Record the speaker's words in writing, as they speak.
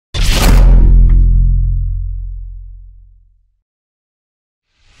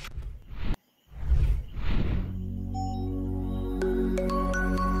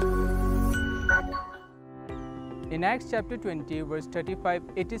In Acts chapter 20, verse 35,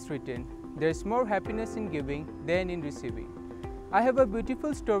 it is written, "There is more happiness in giving than in receiving." I have a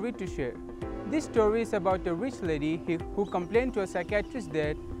beautiful story to share. This story is about a rich lady who complained to a psychiatrist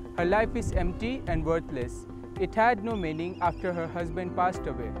that her life is empty and worthless. It had no meaning after her husband passed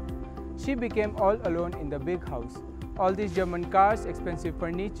away. She became all alone in the big house. All these German cars, expensive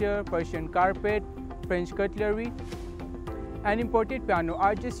furniture, Persian carpet, French cutlery, and imported piano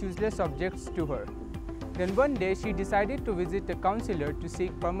are just useless objects to her. Then one day she decided to visit a counselor to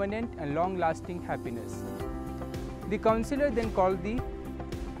seek permanent and long-lasting happiness. The counselor then called the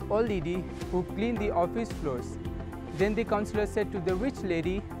old lady who cleaned the office floors. Then the counselor said to the rich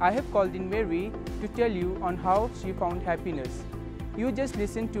lady, "I have called in Mary to tell you on how she found happiness. You just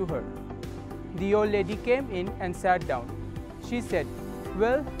listen to her." The old lady came in and sat down. She said,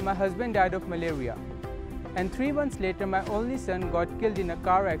 "Well, my husband died of malaria. And 3 months later, my only son got killed in a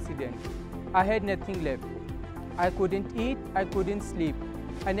car accident. I had nothing left. I couldn't eat, I couldn't sleep.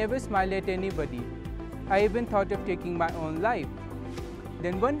 I never smiled at anybody. I even thought of taking my own life."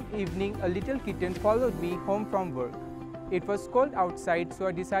 Then one evening, a little kitten followed me home from work. It was cold outside, so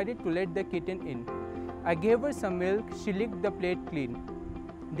I decided to let the kitten in. I gave her some milk, she licked the plate clean.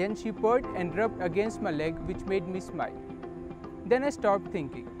 Then she purred and rubbed against my leg, which made me smile. Then I stopped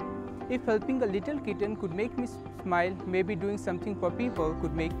thinking. If helping a little kitten could make me smile, maybe doing something for people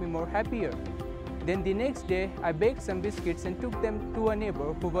could make me more happier. Then the next day, I baked some biscuits and took them to a neighbor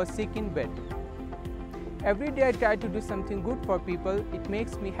who was sick in bed. Every day I try to do something good for people. It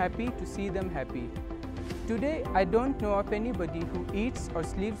makes me happy to see them happy. Today, I don't know of anybody who eats or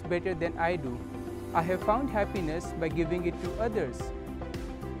sleeps better than I do. I have found happiness by giving it to others.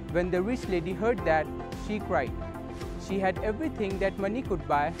 When the rich lady heard that, she cried. She had everything that money could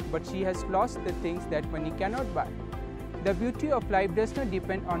buy, but she has lost the things that money cannot buy. The beauty of life does not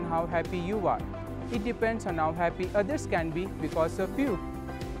depend on how happy you are. It depends on how happy others can be because of you.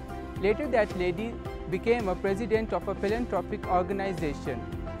 Later, that lady became a president of a philanthropic organization.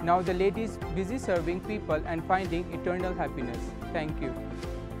 Now the lady is busy serving people and finding eternal happiness. Thank you.